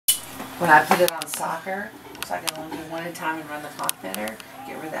when I put it on soccer, so I can only do one at a time and run the clock better,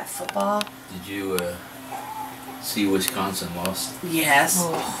 get rid of that football. Did you see Wisconsin lost? Yes.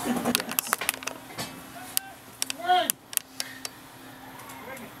 Oh. Yes.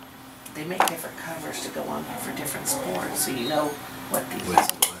 They make different covers to go on for different sports, so you know what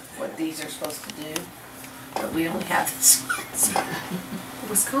these are supposed to do. But we only have this one.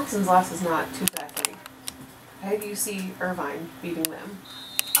 Wisconsin's loss is not too bad. How do you see Irvine beating them?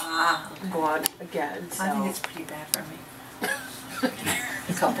 Okay. Go on again. So. I think it's pretty bad for me.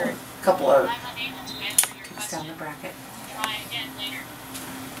 couple of kicks down the bracket. Try again later.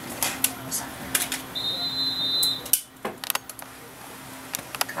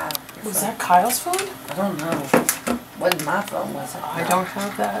 Kyle, was that Kyle's phone? I don't know. Wasn't my phone, was it? I don't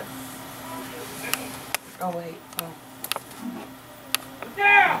have that. Oh wait. Oh.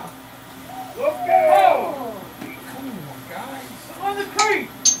 Down! Look out! Come on, guys. On the creek!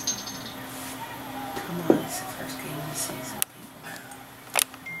 Come on, it's the first game of the season.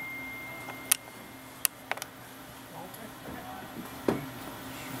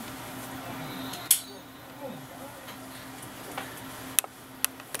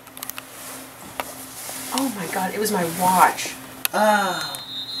 Oh my god, it was my watch. Oh.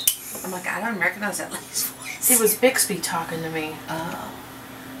 I'm like, I don't recognize that lady's voice. It was Bixby talking to me. Oh.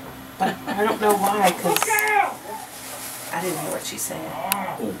 But I don't know why, because I didn't hear what she said.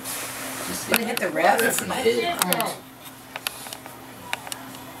 Oh. Did it hit the ref? Ref in the head.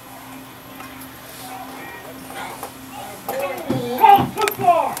 Oh, too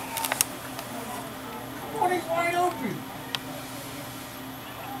far! What is wide open?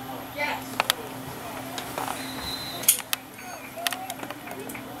 Yes.